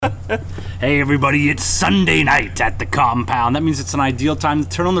Hey everybody, it's Sunday night at the compound. That means it's an ideal time to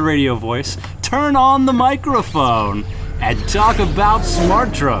turn on the radio voice, turn on the microphone, and talk about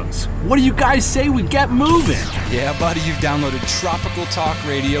smart drugs. What do you guys say we get moving? Yeah, buddy, you've downloaded Tropical Talk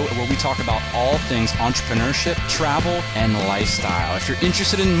Radio, where we talk about all things entrepreneurship, travel, and lifestyle. If you're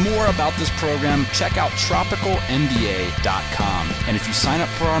interested in more about this program, check out tropicalmba.com. And if you sign up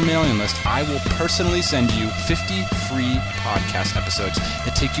for our mailing list, I will personally send you 50 free podcast episodes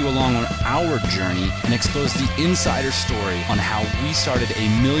that take you along on our journey and expose the insider story on how we started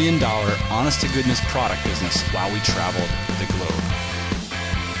 $1 million honest-to-goodness product business while we traveled the globe.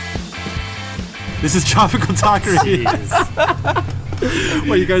 This is Tropical Talk Radio.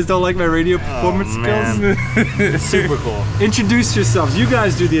 What, you guys don't like my radio performance skills? Super cool. Introduce yourselves. You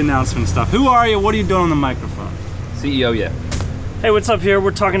guys do the announcement stuff. Who are you? What are you doing on the microphone? CEO, yeah. Hey, what's up here? We're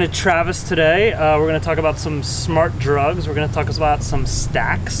talking to Travis today. We're going to talk about some smart drugs. We're going to talk about some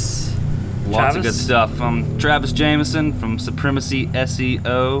stacks. Lots of good stuff. I'm Travis Jameson from Supremacy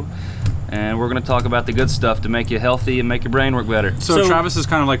SEO. And we're going to talk about the good stuff to make you healthy and make your brain work better. So Travis is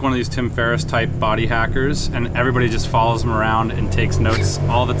kind of like one of these Tim Ferriss type body hackers, and everybody just follows him around and takes notes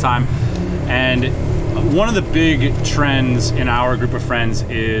all the time. And one of the big trends in our group of friends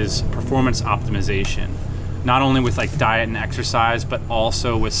is performance optimization, not only with like diet and exercise, but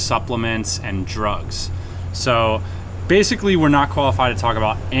also with supplements and drugs. So basically, we're not qualified to talk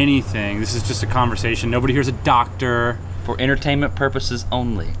about anything. This is just a conversation. Nobody here's a doctor. For entertainment purposes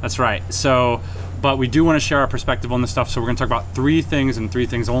only. That's right. So, but we do want to share our perspective on this stuff. So we're going to talk about three things and three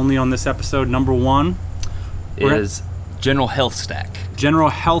things only on this episode. Number one is General Health Stack. General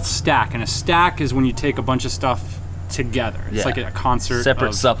Health Stack. And a stack is when you take a bunch of stuff together. It's like a concert.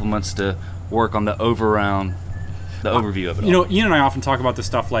 Separate supplements to work on the overview of it all. You know, Ian and I often talk about this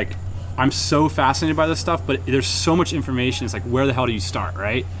stuff like, I'm so fascinated by this stuff, but there's so much information. It's like, where the hell do you start,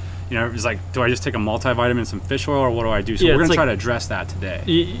 right? You know, it's like, do I just take a multivitamin and some fish oil, or what do I do? So we're going to try to address that today.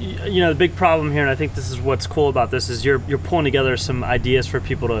 You know, the big problem here, and I think this is what's cool about this, is you're pulling together some ideas for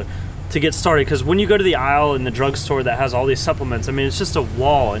people to get started. Because when you go to the aisle in the drugstore that has all these supplements, I mean, it's just a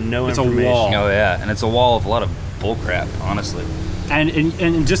wall and no information. It's a wall. Oh, yeah. And it's a wall of a lot of bullcrap, honestly.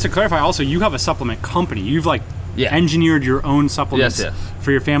 And just to clarify, also, you have a supplement company. You've engineered your own supplements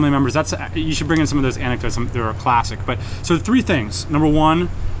for your family members. You should bring in some of those anecdotes. They're a classic. But so the three things. Number one,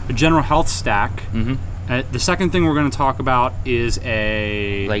 a general health stack. Mm-hmm. The second thing we're going to talk about is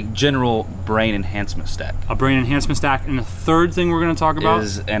a general brain enhancement stack. A brain enhancement stack. And the third thing we're going to talk about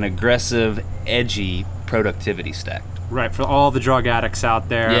is an aggressive, edgy productivity stack. Right, for all the drug addicts out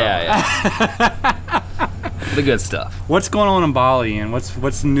there. Yeah. The good stuff. What's going on in Bali, and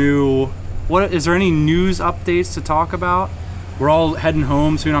what's new? What is there any news updates to talk about? We're all heading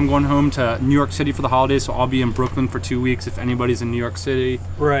home soon. I'm going home to New York City for the holidays, so I'll be in Brooklyn for 2 weeks if anybody's in New York City.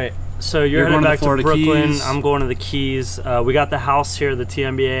 Right. So you're heading back to Brooklyn. Keys. I'm going to the Keys. We got the house here, the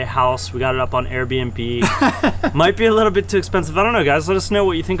TMBA house. We got it up on Airbnb. Might be a little bit too expensive. I don't know, guys. Let us know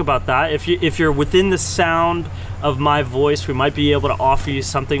what you think about that. If you're within the sound of my voice, we might be able to offer you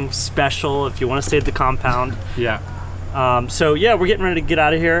something special if you want to stay at the compound. Yeah. So yeah, we're getting ready to get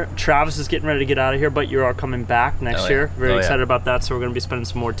out of here. Travis is getting ready to get out of here, but you are coming back next year. Very excited about that. So we're going to be spending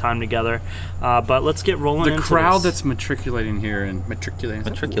some more time together. But let's get rolling. The crowd that's matriculating here and matriculating.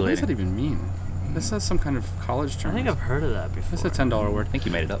 What does that even mean? This is some kind of college term. I think I've heard of that before. It's a $10 word. I think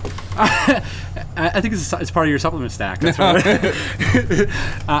you made it up. I think it's part of your supplement stack. That's right.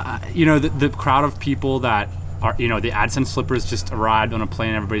 The crowd of people that are, the AdSense flippers just arrived on a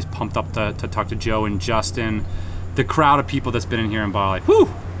plane. Everybody's pumped up to talk to Joe and Justin. The crowd of people that's been in here in Bali.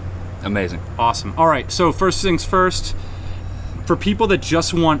 Whew! Amazing. Awesome. All right, so first things first, for people that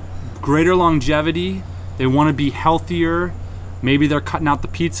just want greater longevity, they want to be healthier, maybe they're cutting out the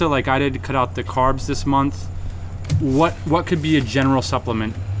pizza like I did to cut out the carbs this month, what could be a general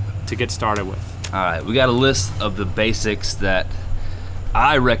supplement to get started with? All right, we got a list of the basics that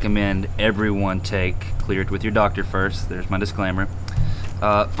I recommend everyone take. Clear it with your doctor first. There's my disclaimer.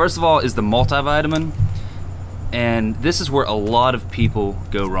 First of all is the multivitamin. And this is where a lot of people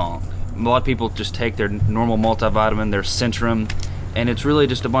go wrong. A lot of people just take their normal multivitamin, their Centrum, and it's really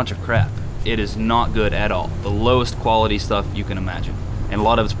just a bunch of crap. It is not good at all. The lowest quality stuff you can imagine. And a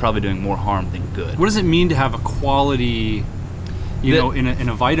lot of it's probably doing more harm than good. What does it mean to have a quality, in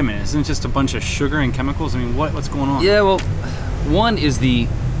a vitamin? Isn't it just a bunch of sugar and chemicals? I mean, what's going on? Yeah, well, one is the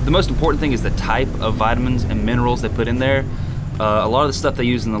most important thing is the type of vitamins and minerals they put in there. A lot of the stuff they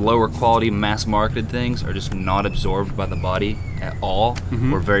use in the lower quality mass marketed things are just not absorbed by the body at all,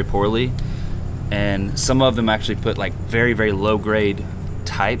 or very poorly. And some of them actually put very, very low grade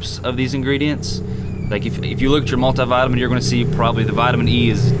types of these ingredients Like if you look at your multivitamin, you're going to see probably the vitamin E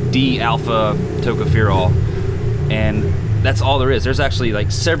is D-alpha tocopherol, and that's all there is. There's actually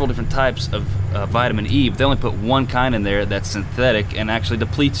like several different types of vitamin E, but they only put one kind in there that's synthetic and actually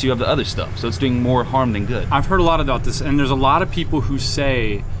depletes you of the other stuff. So it's doing more harm than good. I've heard a lot about this, and there's a lot of people who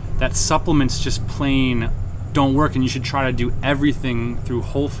say that supplements just plain don't work and you should try to do everything through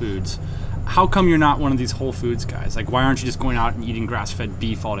Whole Foods. How come you're not one of these Whole Foods guys? Like, why aren't you just going out and eating grass-fed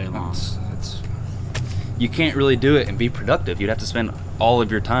beef all day long? You can't really do it and be productive. You'd have to spend all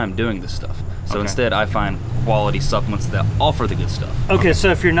of your time doing this stuff. So instead, I find quality supplements that offer the good stuff. Okay, so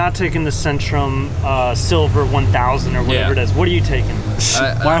if you're not taking the Centrum Silver 1000 or whatever it is, what are you taking?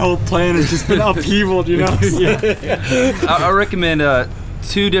 My whole plan has just been upheaval, you know? I recommend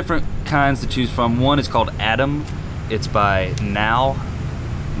 2 different kinds to choose from. One is called Adam. It's by Now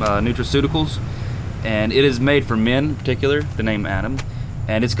Nutraceuticals, and it is made for men in particular, the name Adam,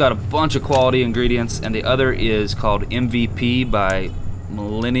 and it's got a bunch of quality ingredients. And the other is called MVP by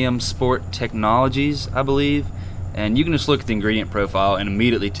Millennium Sport Technologies, I believe, and you can just look at the ingredient profile and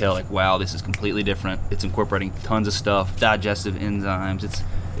immediately tell, like, wow, this is completely different. It's incorporating tons of stuff, digestive enzymes.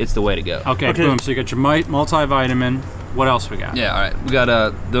 It's the way to go. Okay, boom. So you got your multivitamin. What else we got? Yeah, all right. We got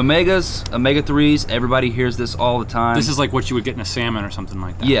the omegas, omega-3s. Everybody hears this all the time. This is like what you would get in a salmon or something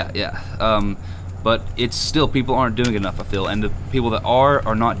like that. Yeah. But it's still, people aren't doing it enough, I feel, and the people that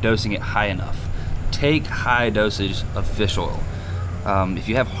are not dosing it high enough. Take high dosage of fish oil. If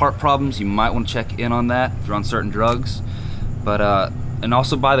you have heart problems, you might want to check in on that if you're on certain drugs. But and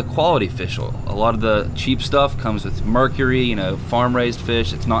also buy the quality fish oil. A lot of the cheap stuff comes with mercury, farm-raised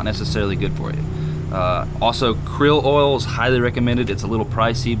fish. It's not necessarily good for you. Also, krill oil is highly recommended. It's a little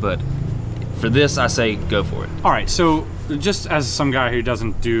pricey, but for this, I say go for it. All right, so just as some guy who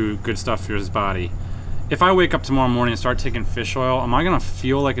doesn't do good stuff for his body, if I wake up tomorrow morning and start taking fish oil, am I going to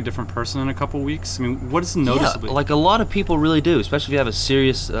feel like a different person in a couple weeks? I mean, what is noticeable? Yeah, like a lot of people really do, especially if you have a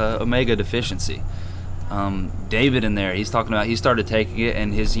serious omega deficiency. David in there, he's talking about he started taking it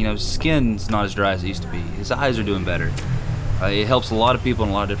and his skin's not as dry as it used to be. His eyes are doing better. It helps a lot of people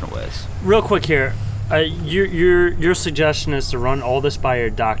in a lot of different ways. Real quick here, your suggestion is to run all this by your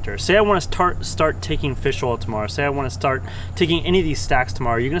doctor. Say I want to start taking fish oil tomorrow. Say I want to start taking any of these stacks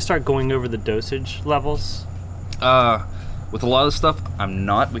tomorrow. You're going to start going over the dosage levels? With a lot of the stuff, I'm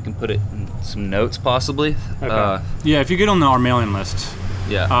not. We can put it in some notes possibly. Okay. If you get on our mailing list.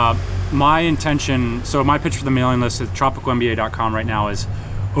 Yeah. My intention, so my pitch for the mailing list at tropicalmba.com right now is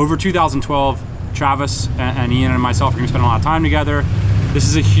over 2012, Travis and Ian and myself are going to spend a lot of time together. This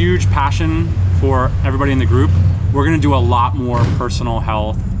is a huge passion for everybody in the group. We're going to do a lot more personal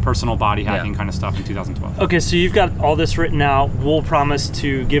health, personal body hacking kind of stuff in 2012. Okay, so you've got all this written out. We'll promise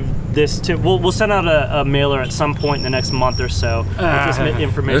to give this to. We'll send out a mailer at some point in the next month or so with this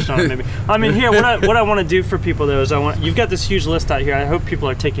information on it. Maybe. I mean, here, what I want to do for people though is you've got this huge list out here. I hope people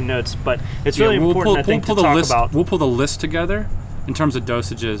are taking notes, but it's really important. I think to talk about. We'll pull the list together in terms of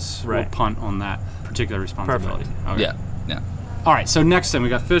dosages. Right. We'll punt on that particular responsibility. Perfect. Okay. Yeah. All right, so next thing, we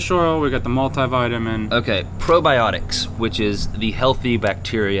got fish oil, we got the multivitamin. Okay, probiotics, which is the healthy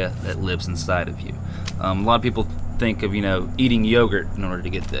bacteria that lives inside of you. A lot of people think of, eating yogurt in order to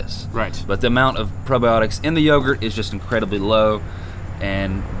get this. Right. But the amount of probiotics in the yogurt is just incredibly low,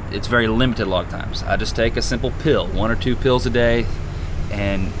 and it's very limited a lot of times. I just take a simple pill, 1 or 2 pills a day,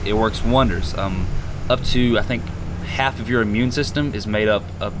 and it works wonders. Up to, I think, half of your immune system is made up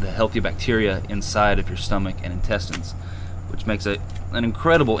of the healthy bacteria inside of your stomach and intestines, which makes an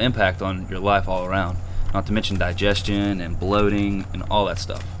incredible impact on your life all around. Not to mention digestion and bloating and all that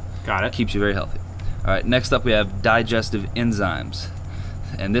stuff. Got it. Keeps you very healthy. All right, next up we have digestive enzymes.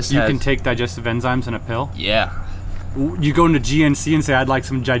 And this You can take digestive enzymes in a pill? Yeah. You go into GNC and say, I'd like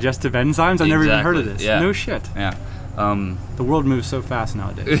some digestive enzymes? I've never even heard of this. Yeah. No shit. Yeah. The world moves so fast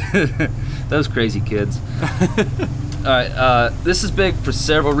nowadays. Those crazy kids. All right, this is big for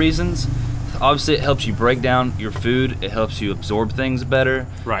several reasons. Obviously, it helps you break down your food. It helps you absorb things better.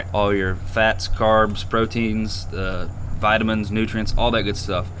 Right. All your fats, carbs, proteins, vitamins, nutrients, all that good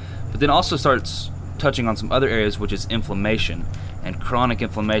stuff. But then also starts touching on some other areas, which is inflammation. And chronic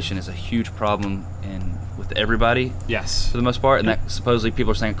inflammation is a huge problem with everybody. Yes. For the most part. And that supposedly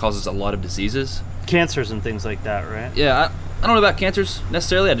people are saying it causes a lot of diseases. Cancers and things like that, right? Yeah, I don't know about cancers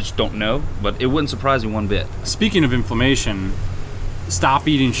necessarily. I just don't know. But it wouldn't surprise me one bit. Speaking of inflammation, stop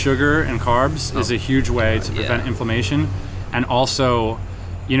eating sugar and carbs is a huge way to prevent inflammation. And also,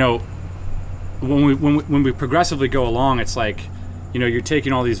 when we progressively go along, it's like, you're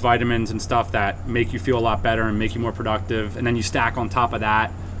taking all these vitamins and stuff that make you feel a lot better and make you more productive, and then you stack on top of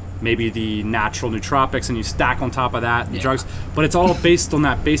that maybe the natural nootropics, and you stack on top of that the drugs. But it's all based on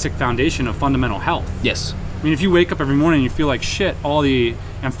that basic foundation of fundamental health. Yes. I mean, if you wake up every morning and you feel like shit, all the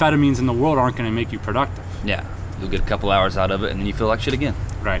amphetamines in the world aren't going to make you productive. Yeah. You'll get a couple hours out of it, and then you feel like shit again.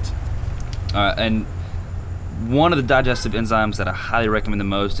 Right. And one of the digestive enzymes that I highly recommend the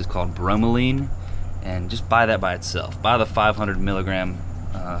most is called bromelain, and just buy that by itself. Buy the 500 milligram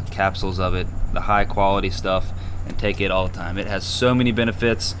capsules of it, the high quality stuff, and take it all the time. It has so many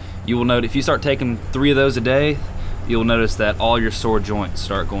benefits. You will note if you start taking 3 of those a day, you'll notice that all your sore joints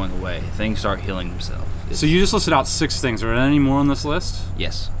start going away. Things start healing themselves. So you just listed out 6 things. Are there any more on this list?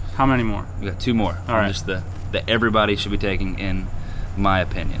 Yes. How many more? We got 2 more. All right. Just that everybody should be taking, in my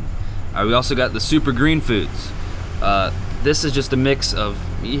opinion. We also got the super green foods. This is just a mix of,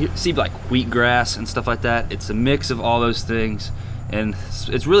 you see like wheatgrass and stuff like that. It's a mix of all those things, and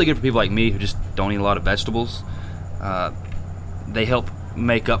it's really good for people like me who just don't eat a lot of vegetables. They help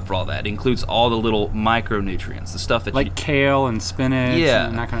make up for all that. It includes all the little micronutrients, the stuff that like kale and spinach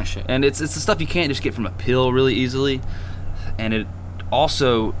and that kind of shit. And it's the stuff you can't just get from a pill really easily. And it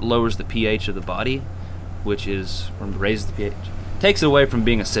also lowers the pH of the body, which is, or raises the pH. Takes it away from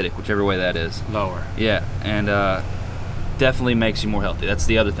being acidic, whichever way that is. Lower. Yeah, and definitely makes you more healthy. That's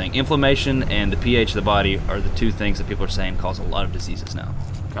the other thing. Inflammation and the pH of the body are the 2 things that people are saying cause a lot of diseases now.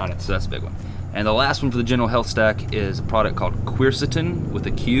 Got it. So that's a big one. And the last one for the general health stack is a product called quercetin with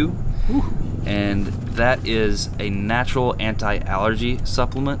a Q. Ooh. And that is a natural anti-allergy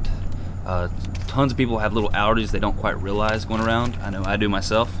supplement. Tons of people have little allergies they don't quite realize going around. I know I do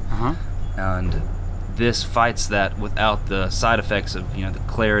myself. Uh-huh. And this fights that without the side effects of, the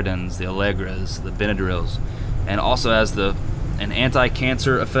Claridins, the Allegras, the Benadryls, and also has an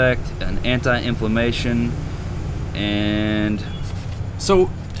anti-cancer effect, an anti-inflammation, and... So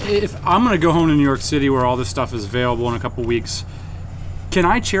if I'm going to go home to New York City where all this stuff is available in a couple weeks, can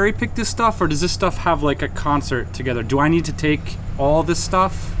I cherry pick this stuff, or does this stuff have like a concert together? Do I need to take all this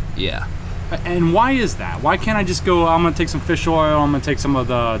stuff? Yeah. And why is that? Why can't I just go, I'm going to take some fish oil, I'm going to take some of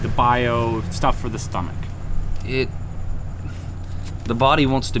the bio stuff for the stomach? The body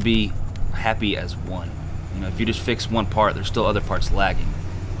wants to be happy as one. If you just fix one part, there's still other parts lagging.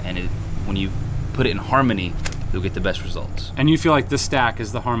 And when you put it in harmony, you'll get the best results. And you feel like this stack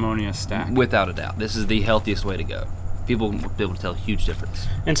is the harmonious stack? Without a doubt. This is the healthiest way to go. People will be able to tell a huge difference.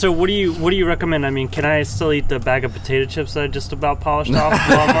 And so what do you recommend? I mean, can I still eat the bag of potato chips that I just about polished off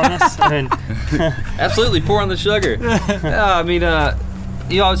while I'm on this? I mean, absolutely, pour on the sugar.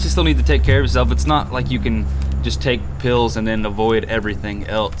 You obviously still need to take care of yourself. It's not like you can just take pills and then avoid everything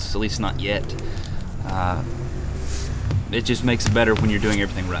else, at least not yet. It just makes it better when you're doing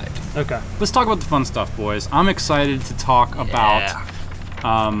everything right. Okay. Let's talk about the fun stuff, boys. I'm excited to talk about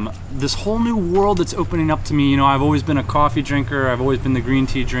this whole new world that's opening up to me. I've always been a coffee drinker. I've always been the green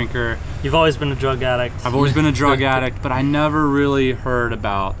tea drinker. You've always been a drug addict. I've always been a drug addict, but I never really heard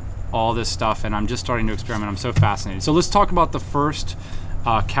about all this stuff, and I'm just starting to experiment. I'm so fascinated. So let's talk about the first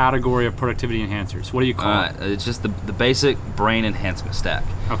category of productivity enhancers. What do you call it? It's just the basic brain enhancement stack.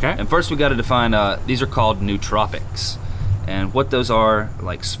 Okay. And first we got to define, these are called nootropics. And what those are,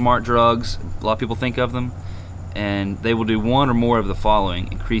 like smart drugs, a lot of people think of them, and they will do one or more of the following: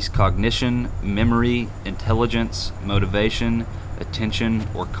 increase cognition, memory, intelligence, motivation, attention,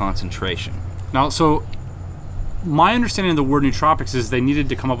 or concentration. Now, so my understanding of the word nootropics is they needed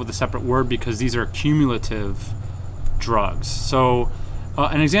to come up with a separate word because these are cumulative drugs. So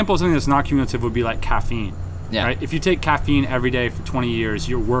an example of something that's not cumulative would be like caffeine. Yeah. Right? If you take caffeine every day for 20 years,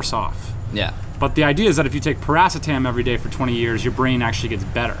 you're worse off. Yeah. But the idea is that if you take paracetam every day for 20 years, your brain actually gets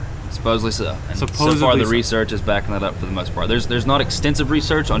better. Supposedly so. And Supposedly so far the so. research is backing that up for the most part. There's not extensive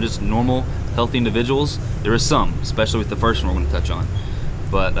research on just normal, healthy individuals. There is some, especially with the first one we're going to touch on.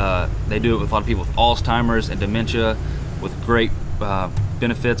 But they do it with a lot of people with Alzheimer's and dementia with great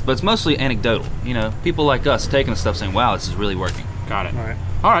benefits. But it's mostly anecdotal. People like us taking the stuff saying, wow, this is really working. Got it.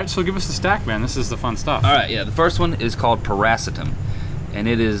 All right, so give us the stack, man. This is the fun stuff. All right, yeah. The first one is called paracetam. And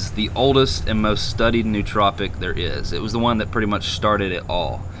it is the oldest and most studied nootropic there is. It was the one that pretty much started it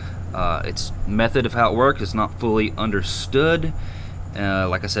all. Its method of how it works is not fully understood.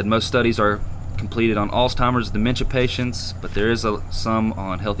 Like I said, most studies are completed on Alzheimer's, dementia patients, but there is some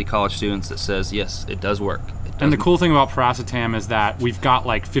on healthy college students that says, yes, it does work. And the cool thing about paracetam is that we've got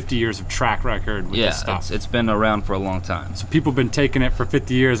like 50 years of track record with this stuff. It's been around for a long time. So people have been taking it for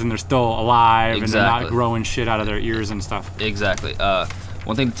 50 years and they're still alive. Exactly. And they're not growing shit out of their ears and stuff. Exactly.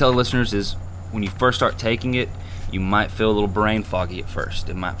 One thing to tell listeners is when you first start taking it, you might feel a little brain foggy at first.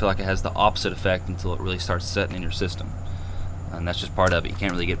 It might feel like it has the opposite effect until it really starts setting in your system. And that's just part of it. You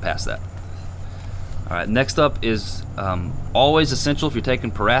can't really get past that. All right, next up is always essential if you're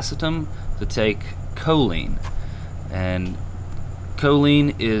taking paracetam to take choline. And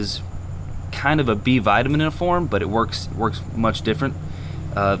choline is kind of a B vitamin in a form, but it works much different.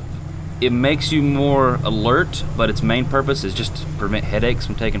 It makes you more alert, but its main purpose is just to prevent headaches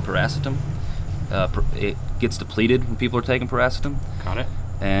from taking paracetam. It gets depleted when people are taking paracetam. Got it.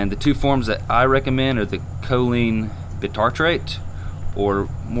 And the two forms that I recommend are the choline bitartrate, or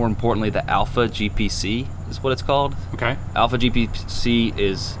more importantly, the alpha GPC is what it's called. Okay. Alpha GPC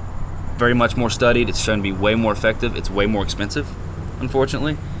is very much more studied. It's shown to be way more effective. It's way more expensive,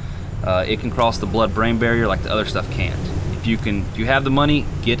 unfortunately. It can cross the blood-brain barrier like the other stuff can't. If you have the money,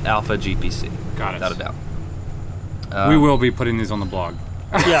 get Alpha GPC. Got it. Without a doubt. We will be putting these on the blog.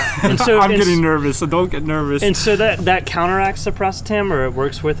 Yeah, and so I'm getting nervous, so don't get nervous. And so that counteracts the paracetam, or it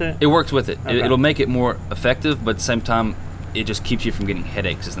works with it? It works with it. Okay. It'll make it more effective, but at the same time, it just keeps you from getting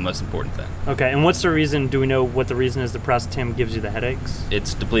headaches is the most important thing. Okay, and what's the reason? Do we know what the reason is the paracetam gives you the headaches?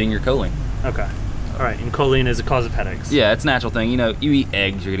 It's depleting your choline. Okay. All right, and choline is a cause of headaches. Yeah, it's a natural thing. You eat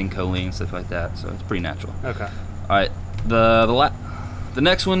eggs, you're getting choline, stuff like that, so it's pretty natural. Okay. All right, the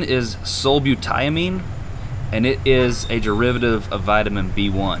next one is solbutamine, and it is a derivative of vitamin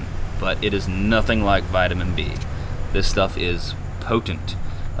B1, but it is nothing like vitamin B. This stuff is potent.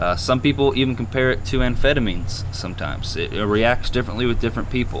 Some people even compare it to amphetamines sometimes. It reacts differently with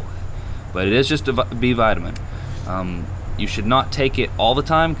different people, but it is just a B vitamin. You should not take it all the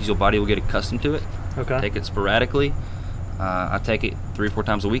time because your body will get accustomed to it. Okay. Take it sporadically. I take it 3 or 4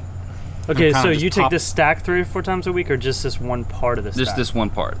 times a week. Okay, so you take this stack 3 or 4 times a week, or just this one part of the stack? Just this one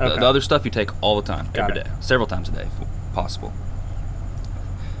part. Okay. The other stuff you take all the time, Got every it. day, several times a day, if possible.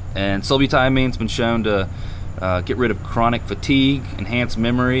 And solbutamine's been shown to get rid of chronic fatigue, enhance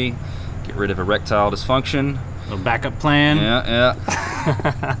memory, get rid of erectile dysfunction. A little backup plan. Yeah.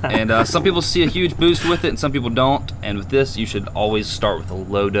 And some people see a huge boost with it, and some people don't. And with this, you should always start with a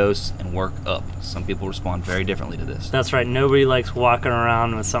low dose and work up. Some people respond very differently to this. That's right. Nobody likes walking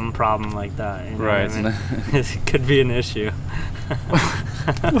around with some problem like that. You know Right. what I mean? It could be an issue.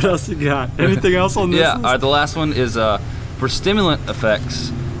 What else you got? Anything else on this Yeah, list? all right, the last one is for stimulant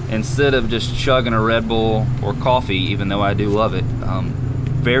effects. Instead of just chugging a Red Bull or coffee, even though I do love it,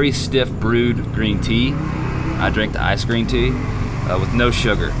 very stiff brewed green tea. I drink the iced green tea with no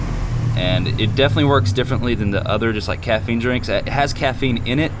sugar. And it definitely works differently than the other just like caffeine drinks. It has caffeine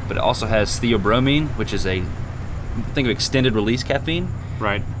in it, but it also has theobromine, which is think of extended release caffeine.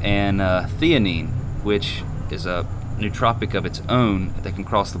 Right. And theanine, which is a nootropic of its own that can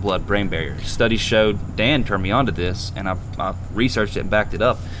cross the blood-brain barrier. Studies showed, Dan turned me onto this, and I researched it and backed it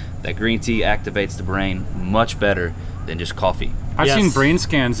up, that green tea activates the brain much better than just coffee. I've Yes. seen brain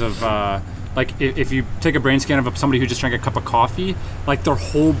scans of, if you take a brain scan of somebody who just drank a cup of coffee, like their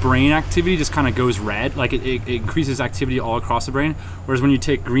whole brain activity just kind of goes red. Like it increases activity all across the brain. Whereas when you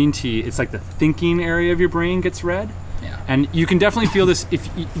take green tea, it's like the thinking area of your brain gets red. Yeah. And you can definitely feel this.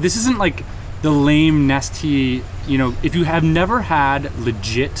 This isn't like the lame nest tea, if you have never had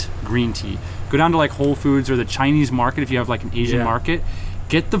legit green tea, go down to like Whole Foods or the Chinese market if you have like an Asian market.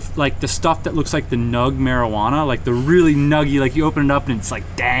 Get the stuff that looks like the nug marijuana, like the really nuggy, like you open it up and it's like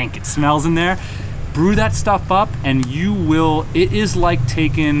dank, it smells in there. Brew that stuff up and it is like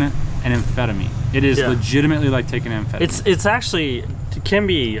taking an amphetamine. It is legitimately like taking an amphetamine. It's actually, it can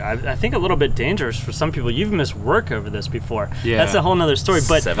be, I think, a little bit dangerous for some people. You've missed work over this before. Yeah. That's a whole nother story.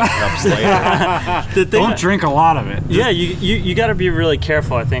 But 7 cups later. Don't drink a lot of it. Yeah, you got to be really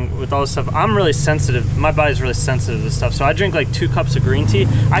careful, I think, with all this stuff. I'm really sensitive. My body's really sensitive to this stuff. So I drink like 2 cups of green tea.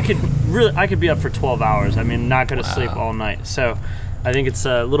 I could be up for 12 hours. I mean, not going to sleep all night. So I think it's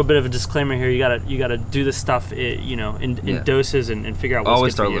a little bit of a disclaimer here. You gotta do this stuff, in doses and figure out what's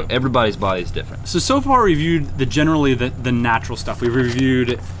Always good for start you. everybody's body is different. So far we reviewed the natural stuff. We've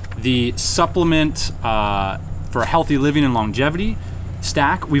reviewed the supplement for healthy living and longevity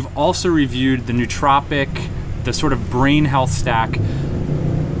stack. We've also reviewed the nootropic, the sort of brain health stack.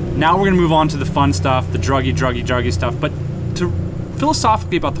 Now we're gonna move on to the fun stuff, the druggy stuff. But to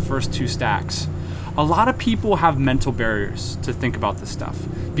philosophically about the first 2 stacks, a lot of people have mental barriers to think about this stuff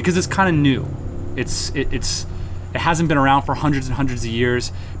because it's kind of new. It hasn't been around for hundreds and hundreds of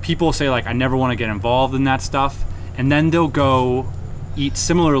years. People say like, I never want to get involved in that stuff, and then they'll go eat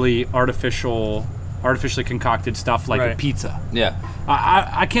similarly artificially concocted stuff like a pizza. Yeah.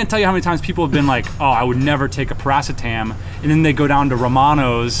 I can't tell you how many times people have been like, oh, I would never take a paracetam, and then they go down to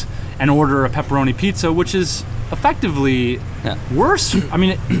Romano's and order a pepperoni pizza, which is effectively Yeah. Worse? I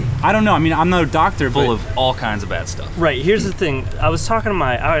mean, I don't know. I mean, I'm no doctor, full of all kinds of bad stuff. Right. Here's the thing. I was talking to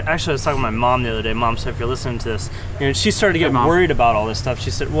my mom the other day. Mom, so if you're listening to this, she started to get worried about all this stuff.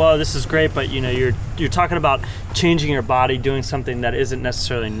 She said, "Well, this is great, but you're talking about changing your body, doing something that isn't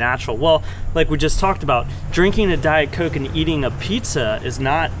necessarily natural." Well, like we just talked about, drinking a Diet Coke and eating a pizza is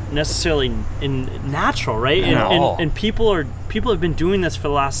not necessarily natural, right? And people have been doing this for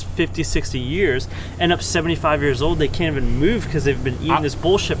the last 50, 60 years, end up 75 years old, they can't even move because they've been eating this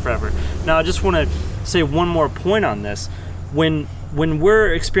bullshit forever. Now, I just want to say one more point on this. When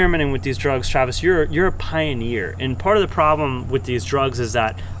we're experimenting with these drugs, Travis, you're a pioneer. And part of the problem with these drugs is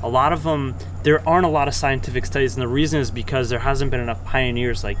that a lot of them, there aren't a lot of scientific studies, and the reason is because there hasn't been enough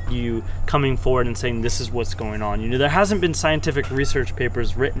pioneers like you coming forward and saying this is what's going on. There hasn't been scientific research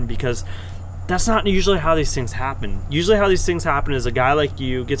papers written because that's not usually how these things happen. Usually how these things happen is a guy like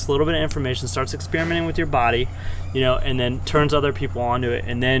you gets a little bit of information, starts experimenting with your body, and then turns other people onto it,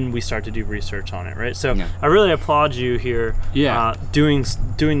 and then we start to do research on it, right? So I really applaud you here doing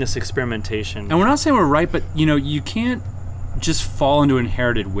this experimentation. And we're not saying we're right, but you can't just fall into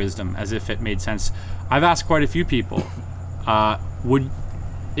inherited wisdom as if it made sense. I've asked quite a few people, would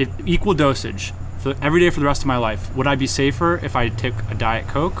it equal dosage for every day for the rest of my life, would I be safer if I took a Diet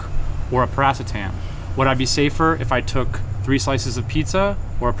Coke or a Paracetam? Would I be safer if I took 3 slices of pizza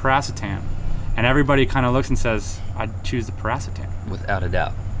or a Paracetam? And everybody kind of looks and says, I'd choose the Paracetam. Without a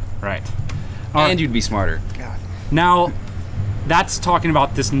doubt. Right. And you'd be smarter. God. Now, that's talking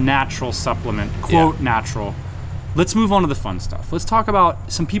about this natural supplement, quote natural. Let's move on to the fun stuff. Let's talk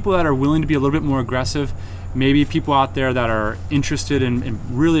about some people that are willing to be a little bit more aggressive, maybe people out there that are interested in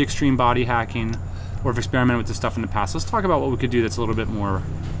really extreme body hacking or have experimented with this stuff in the past. Let's talk about what we could do that's a little bit more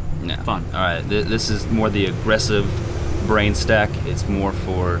fun. All right, this is more the aggressive brain stack. It's more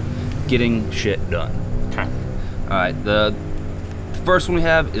for getting shit done. Okay. All right, the first one we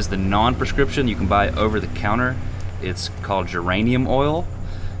have is the non-prescription. You can buy over the counter. It's called geranium oil,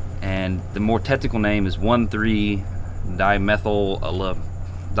 and the more technical name is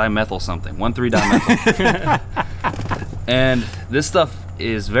 1,3-dimethyl something. 1,3-dimethyl. And this stuff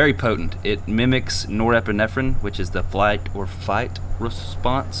is very potent. It mimics norepinephrine, which is the flight or fight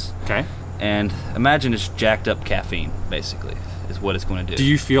response. Okay. And imagine it's jacked up caffeine, basically, is what it's going to do. Do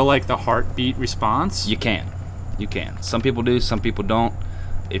you feel like the heartbeat response? You can. Some people do, some people don't.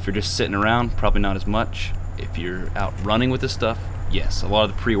 If you're just sitting around, probably not as much. If you're out running with this stuff, yes. A lot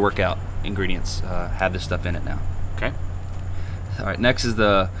of the pre-workout ingredients have this stuff in it now. Okay. All right, next is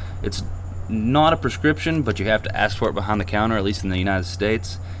it's not a prescription, but you have to ask for it behind the counter, at least in the United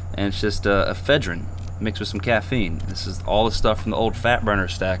States. And it's just ephedrine mixed with some caffeine. This is all the stuff from the old fat burner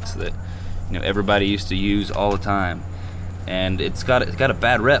stacks that everybody used to use all the time. And it's got a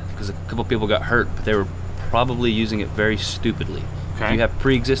bad rep because a couple people got hurt, but they were probably using it very stupidly. Okay. If you have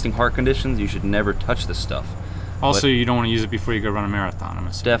pre-existing heart conditions, you should never touch this stuff. Also, you don't want to use it before you go run a marathon, I'm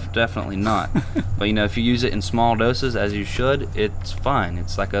assuming. Definitely not. But if you use it in small doses, as you should, it's fine.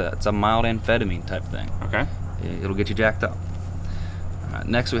 It's like it's a mild amphetamine type thing. Okay. It'll get you jacked up.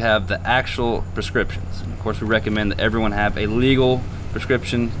 Next, we have the actual prescriptions. And of course, we recommend that everyone have a legal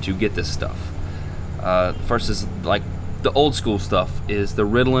prescription to get this stuff. First is like the old school stuff is the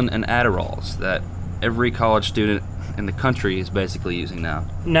Ritalin and Adderalls that every college student in the country is basically using now.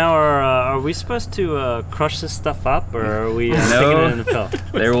 Now, are we supposed to crush this stuff up, or are we sticking it in the pill?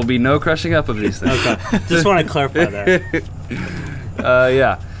 There will be no crushing up of these things. Okay, just want to clarify that.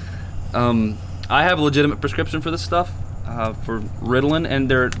 I have a legitimate prescription for this stuff, for Ritalin, and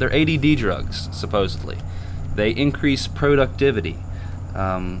they're ADD drugs, supposedly. They increase productivity.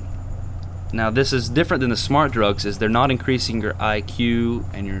 Now, this is different than the smart drugs, is they're not increasing your IQ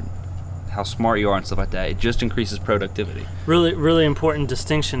and how smart you are and stuff like that. It just increases productivity. Really, really important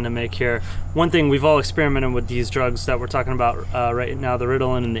distinction to make here. One thing, we've all experimented with these drugs that we're talking about right now, the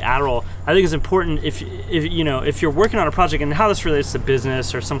Ritalin and the Adderall. I think it's important if you're working on a project, and how this relates to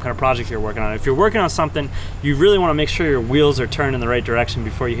business or some kind of project you're working on. If you're working on something, you really want to make sure your wheels are turned in the right direction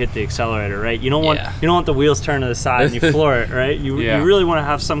before you hit the accelerator, right? You don't want the wheels turned to the side and you floor it, right? You really want to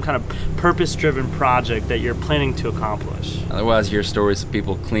have some kind of purpose-driven project that you're planning to accomplish. Otherwise, you hear stories of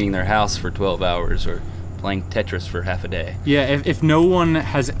people cleaning their house for 12 hours or playing Tetris for half a day. Yeah, if no one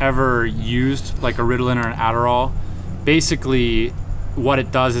has ever used like a Ritalin or an Adderall, basically what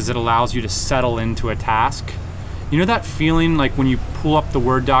it does is it allows you to settle into a task. You know that feeling like when you pull up the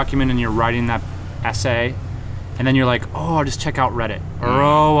Word document and you're writing that essay, and then you're like, oh, I'll just check out Reddit, or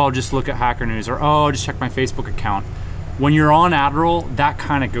oh, I'll just look at Hacker News, or oh, I'll just check my Facebook account. When you're on Adderall, that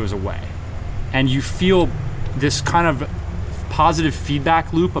kind of goes away. And you feel this kind of positive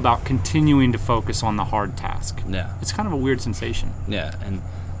feedback loop about continuing to focus on the hard task. Yeah. It's kind of a weird sensation. Yeah, and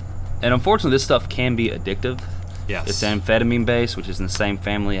unfortunately, this stuff can be addictive. Yes. It's amphetamine based, which is in the same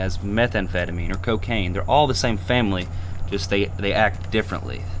family as methamphetamine or cocaine. They're all the same family, just they act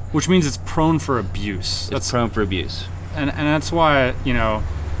differently. Which means it's prone for abuse. It's prone for abuse. And that's why,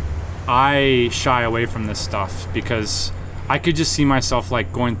 I shy away from this stuff, because I could just see myself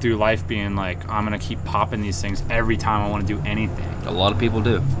like going through life being like, I'm going to keep popping these things every time I want to do anything. A lot of people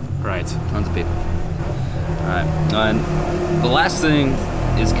do. Right. Tons of people. All right. And the last thing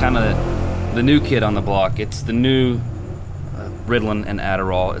is kind of the new kid on the block. It's the new Ritalin and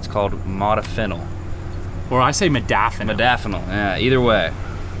Adderall. It's called modafinil. Or I say modafinil. Modafinil. Yeah, either way.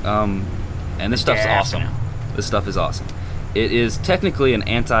 And this stuff's awesome. This stuff is awesome. It is technically an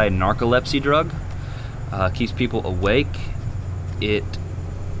anti-narcolepsy drug. Keeps people awake. It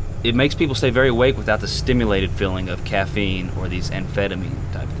makes people stay very awake without the stimulated feeling of caffeine or these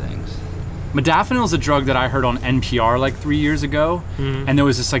amphetamine type things. Modafinil is a drug that I heard on NPR like 3 years ago, and there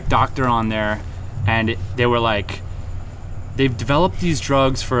was this like doctor on there, and they were like, they've developed these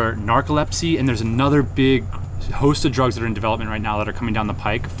drugs for narcolepsy, and there's another big host of drugs that are in development right now that are coming down the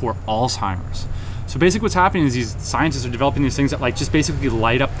pike for Alzheimer's. So basically what's happening is these scientists are developing these things that like just basically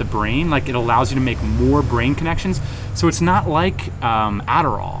light up the brain. Like it allows you to make more brain connections. So it's not like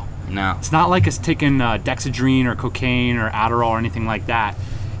Adderall. No. It's not like it's taking Dexedrine or cocaine or Adderall or anything like that.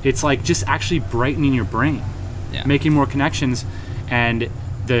 It's like just actually brightening your brain, making more connections. And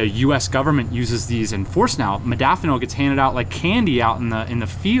the U.S. government uses these in force now. Modafinil gets handed out like candy out in the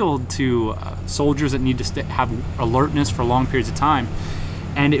field to soldiers that need to have alertness for long periods of time.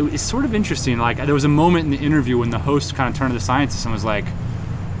 And it's sort of interesting. Like there was a moment in the interview when the host kind of turned to the scientist and was like,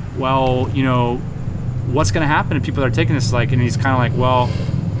 "Well, what's going to happen to people that are taking this?" Like, and he's kind of like, "Well,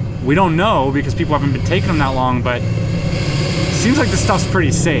 we don't know because people haven't been taking them that long, but it seems like this stuff's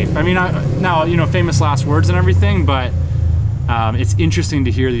pretty safe." I mean, now famous last words and everything, but it's interesting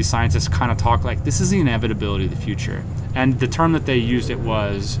to hear these scientists kind of talk like this is the inevitability of the future. And the term that they used it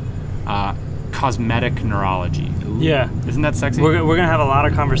was cosmetic neurology. Ooh. Yeah. Isn't that sexy? We're going to have a lot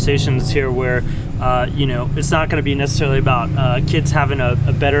of conversations here where, it's not going to be necessarily about kids having a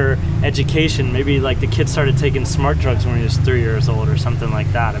better education. Maybe like the kid started taking smart drugs when he was 3 years old or something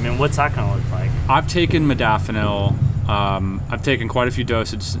like that. I mean, what's that going to look like? I've taken modafinil. I've taken quite a few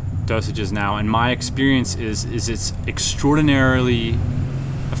dosages now, and my experience is it's extraordinarily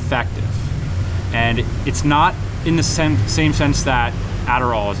effective. And it's not in the same sense that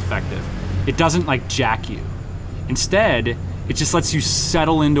Adderall is effective. It doesn't like jack you. Instead, it just lets you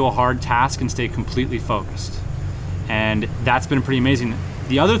settle into a hard task and stay completely focused. And that's been pretty amazing.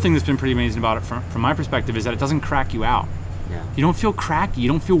 The other thing that's been pretty amazing about it from my perspective is that it doesn't crack you out. Yeah. You don't feel cracky, you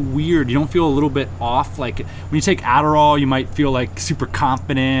don't feel weird, you don't feel a little bit off. Like when you take Adderall, you might feel like super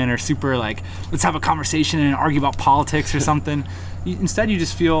confident or super like, let's have a conversation and argue about politics or something. Instead, you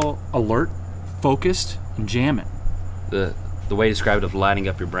just feel alert, focused, and jamming. The way you described it of lighting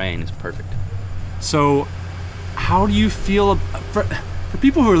up your brain is perfect. So how do you feel for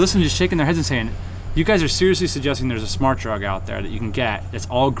people who are listening, just shaking their heads and saying, you guys are seriously suggesting there's a smart drug out there that you can get that's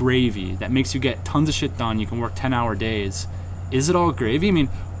all gravy, that makes you get tons of shit done, you can work 10-hour days. Is it all gravy? I mean,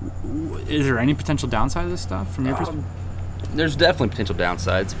 is there any potential downside of this stuff from your perspective? There's definitely potential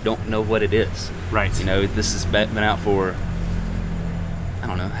downsides. We don't know what it is. Right. This has been out for, I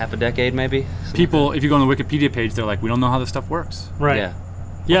don't know, half a decade maybe. People, like if you go on the Wikipedia page, they're like, we don't know how this stuff works. Right. Yeah.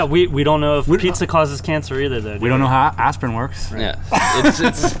 Yeah, we don't know if pizza causes cancer either, though. We don't know how aspirin works. Right. Yeah.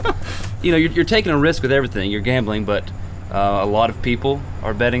 It's you're taking a risk with everything. You're gambling, but a lot of people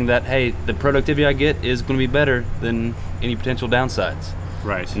are betting that, hey, the productivity I get is going to be better than any potential downsides.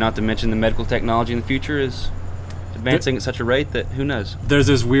 Right. Not to mention the medical technology in the future is advancing at such a rate that who knows. There's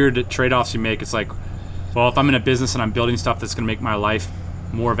this weird trade-offs you make. It's like, well, if I'm in a business and I'm building stuff that's going to make my life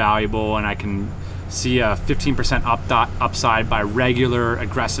more valuable and I can see a 15% upside by regular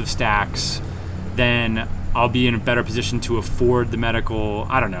aggressive stacks, then I'll be in a better position to afford the medical.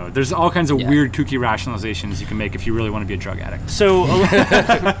 I don't know. There's all kinds of weird kooky rationalizations you can make if you really want to be a drug addict. So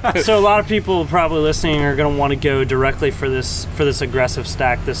a lot of people probably listening are going to want to go directly for this aggressive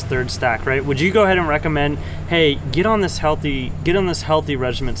stack, this third stack, right? Would you go ahead and recommend, hey, get on this healthy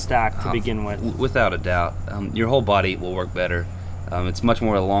regimen stack to begin with? Without a doubt. Your whole body will work better. It's much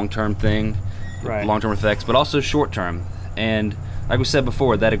more a long-term thing, right. Long-term effects, but also short-term. And like we said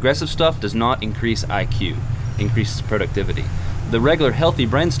before, that aggressive stuff does not increase IQ, increases productivity. The regular healthy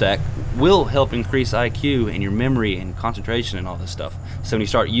brain stack will help increase IQ and your memory and concentration and all this stuff. So when you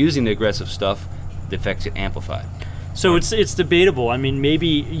start using the aggressive stuff, the effects get amplified. So it's debatable. I mean,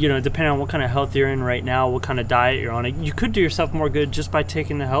 maybe, depending on what kind of health you're in right now, what kind of diet you're on, you could do yourself more good just by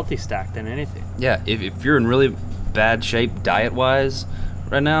taking the healthy stack than anything. Yeah, if you're in really bad shape diet-wise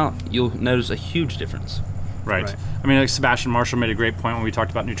right now, you'll notice a huge difference. Right. I mean, like Sebastian Marshall made a great point when we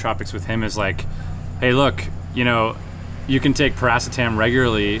talked about nootropics with him, is like, hey, look, you can take paracetam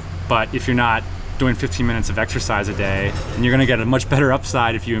regularly, but if you're not doing 15 minutes of exercise a day, and you're going to get a much better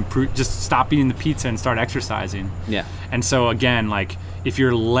upside if you improve, just stop eating the pizza and start exercising. Yeah. And so again, like, if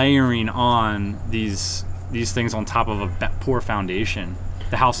you're layering on these things on top of a poor foundation,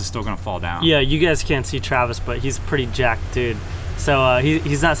 the house is still going to fall down. Yeah, you guys can't see Travis, but he's a pretty jacked dude. So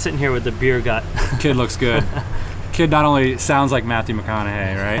he's not sitting here with the beer gut. Kid looks good. Kid not only sounds like Matthew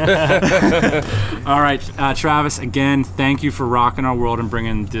McConaughey, right? All right, Travis, again, thank you for rocking our world and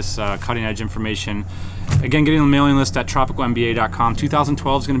bringing this cutting edge information. Again, getting on the mailing list at tropicalmba.com.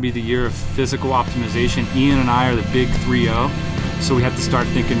 2012 is going to be the year of physical optimization. Ian and I are the big 3-0, so we have to start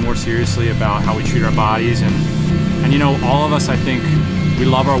thinking more seriously about how we treat our bodies. And all of us, I think, we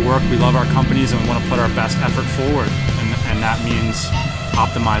love our work, we love our companies, and we want to put our best effort forward. And that means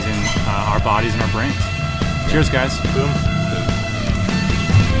optimizing our bodies and our brains. Cheers, guys. Boom.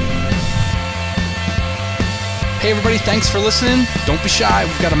 Hey everybody, thanks for listening. Don't be shy,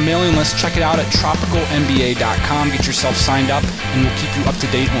 we've got a mailing list. Check it out at tropicalmba.com. Get yourself signed up and we'll keep you up to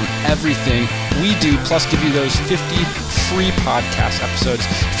date on everything we do, plus give you those 50 free podcast episodes.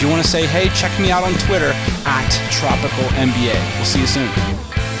 If you want to say, hey, check me out on Twitter at tropicalmba. We'll see you soon.